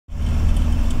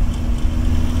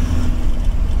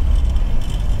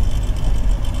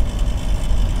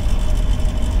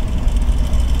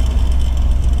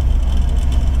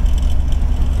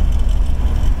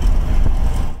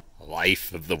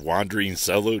wandering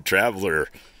solo traveler,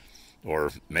 or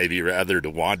maybe rather the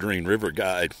wandering river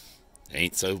guide,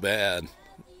 ain't so bad.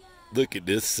 Look at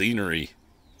this scenery.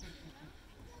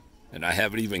 And I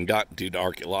haven't even gotten to the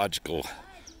archaeological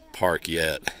park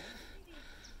yet,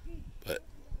 but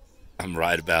I'm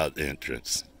right about the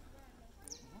entrance.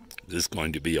 This is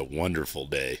going to be a wonderful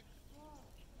day.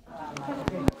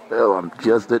 Well, I'm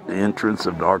just at the entrance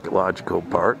of the archaeological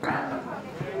park.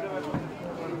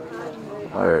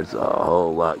 There's a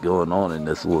whole lot going on in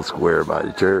this little square by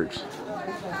the church.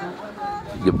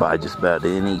 You can buy just about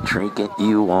any trinket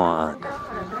you want.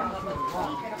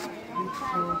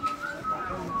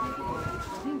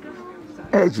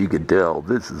 As you can tell,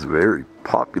 this is a very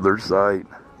popular site.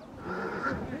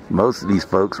 Most of these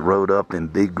folks rode up in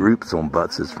big groups on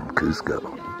buses from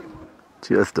Cusco.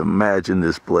 Just imagine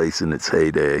this place in its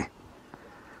heyday.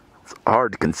 It's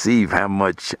hard to conceive how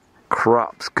much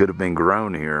crops could have been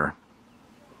grown here.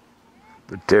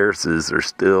 The terraces are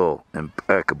still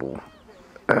impeccable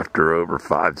after over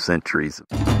 5 centuries.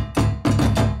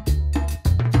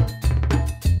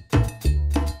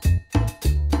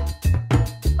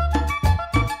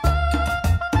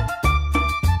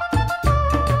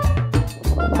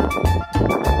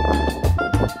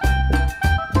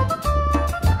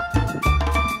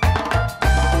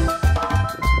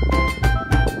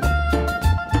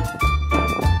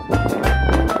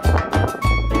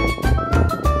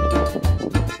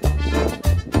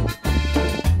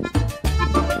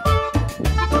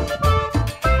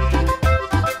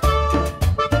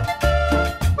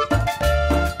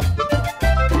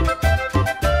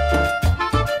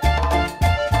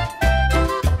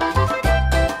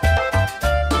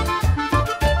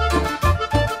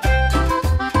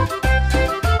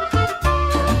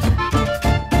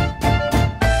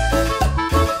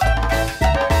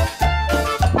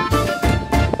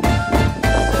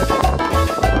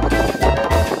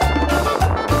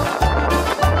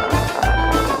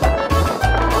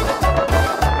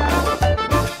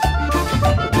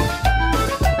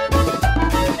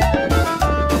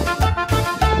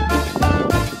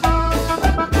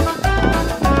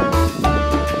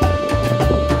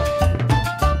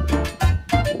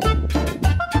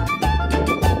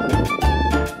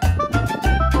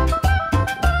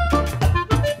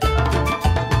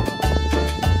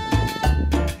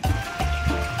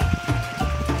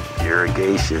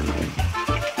 Irrigation.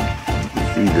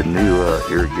 See the new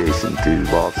irrigation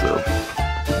tube also.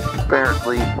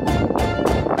 Apparently,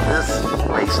 this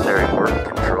masonry work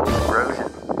controls erosion.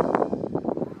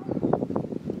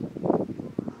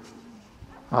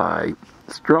 I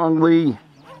strongly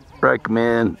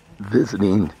recommend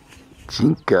visiting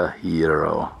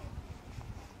Chinchero.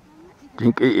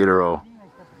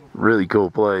 Really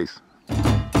cool place.